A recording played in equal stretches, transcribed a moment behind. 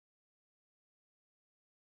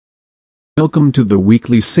Welcome to the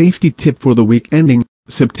weekly safety tip for the week ending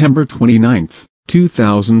September 29th,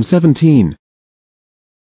 2017.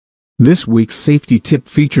 This week's safety tip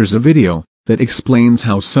features a video that explains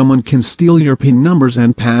how someone can steal your PIN numbers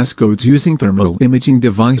and passcodes using thermal imaging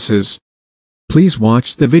devices. Please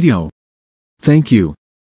watch the video. Thank you.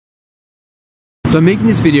 So I'm making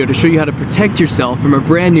this video to show you how to protect yourself from a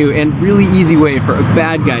brand new and really easy way for a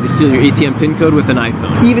bad guy to steal your ATM PIN code with an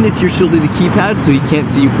iPhone, even if you're shielded the keypad so he can't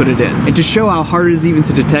see you put it in. And to show how hard it is even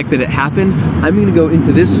to detect that it happened, I'm going to go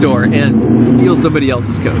into this store and steal somebody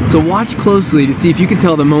else's code. So watch closely to see if you can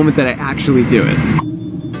tell the moment that I actually do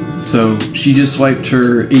it. So she just swiped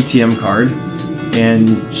her ATM card and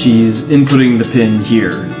she's inputting the PIN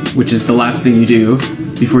here, which is the last thing you do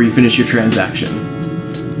before you finish your transaction.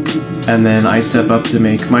 And then I step up to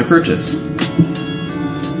make my purchase.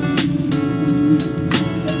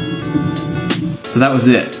 So that was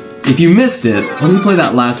it. If you missed it, let me play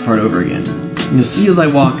that last part over again. And you'll see as I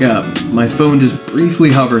walk up, my phone just briefly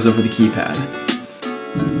hovers over the keypad.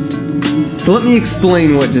 So let me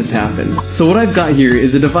explain what just happened. So what I've got here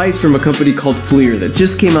is a device from a company called FLIR that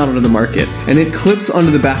just came out onto the market, and it clips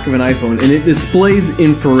onto the back of an iPhone and it displays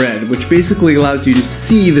infrared, which basically allows you to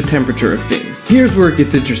see the temperature of things. Here's where it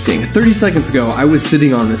gets interesting. 30 seconds ago, I was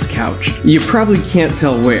sitting on this couch. You probably can't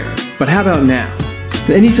tell where, but how about now?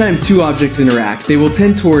 Anytime two objects interact, they will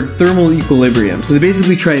tend toward thermal equilibrium, so they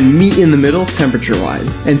basically try and meet in the middle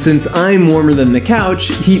temperature-wise. And since I'm warmer than the couch,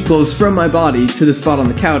 heat flows from my body to the spot on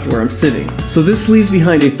the couch where I'm sitting. So this leaves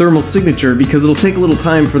behind a thermal signature because it'll take a little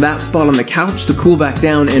time for that spot on the couch to cool back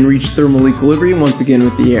down and reach thermal equilibrium once again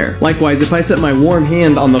with the air. Likewise, if I set my warm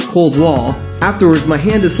hand on the cold wall, afterwards my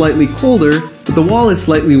hand is slightly colder, but the wall is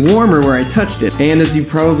slightly warmer where I touched it. And as you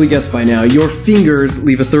probably guessed by now, your fingers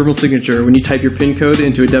leave a thermal signature when you type your PIN code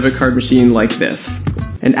into a debit card machine like this.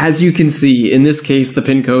 And as you can see, in this case, the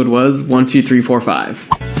PIN code was 12345.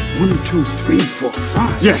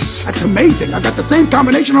 12345? Yes! That's amazing! I got the same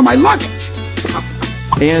combination on my luggage!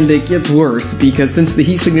 And it gets worse, because since the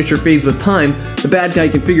heat signature fades with time, the bad guy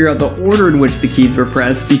can figure out the order in which the keys were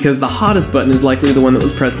pressed, because the hottest button is likely the one that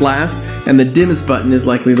was pressed last, and the dimmest button is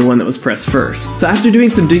likely the one that was pressed first. So after doing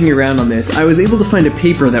some digging around on this, I was able to find a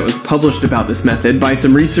paper that was published about this method by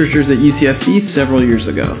some researchers at UCSD several years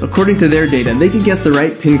ago. According to their data, they could guess the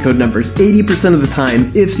right PIN code numbers 80% of the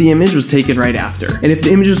time if the image was taken right after. And if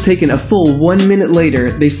the image was taken a full 1 minute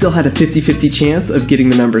later, they still had a 50-50 chance of getting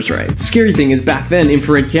the numbers right. The scary thing is back then,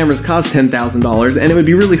 infrared cameras cost $10,000, and it would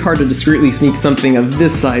be really hard to discreetly sneak something of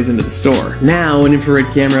this size into the store. Now, an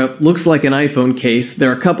infrared camera looks like an iPhone case.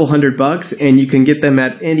 They're a couple $100, and you can get them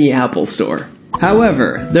at any Apple store.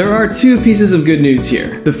 However, there are two pieces of good news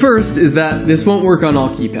here. The first is that this won't work on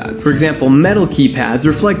all keypads. For example, metal keypads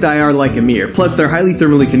reflect IR like a mirror, plus they're highly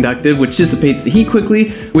thermally conductive, which dissipates the heat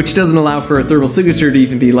quickly, which doesn't allow for a thermal signature to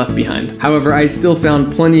even be left behind. However, I still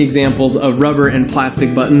found plenty examples of rubber and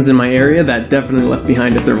plastic buttons in my area that definitely left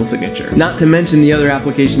behind a thermal signature. Not to mention the other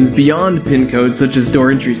applications beyond PIN codes, such as door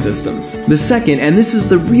entry systems. The second, and this is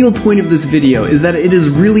the real point of this video, is that it is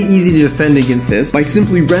really easy to defend against this by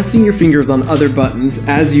simply resting your fingers on other buttons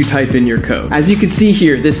as you type in your code. As you can see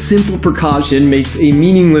here, this simple precaution makes a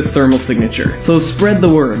meaningless thermal signature. So spread the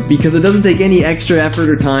word, because it doesn't take any extra effort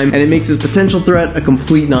or time, and it makes this potential threat a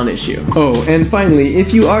complete non-issue. Oh, and finally,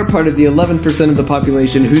 if you are part of the 11% of the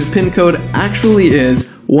population whose PIN code actually is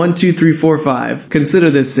 12345, consider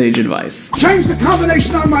this sage advice. Change the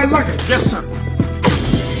combination on my luggage! Yes, sir!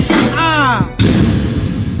 Ah!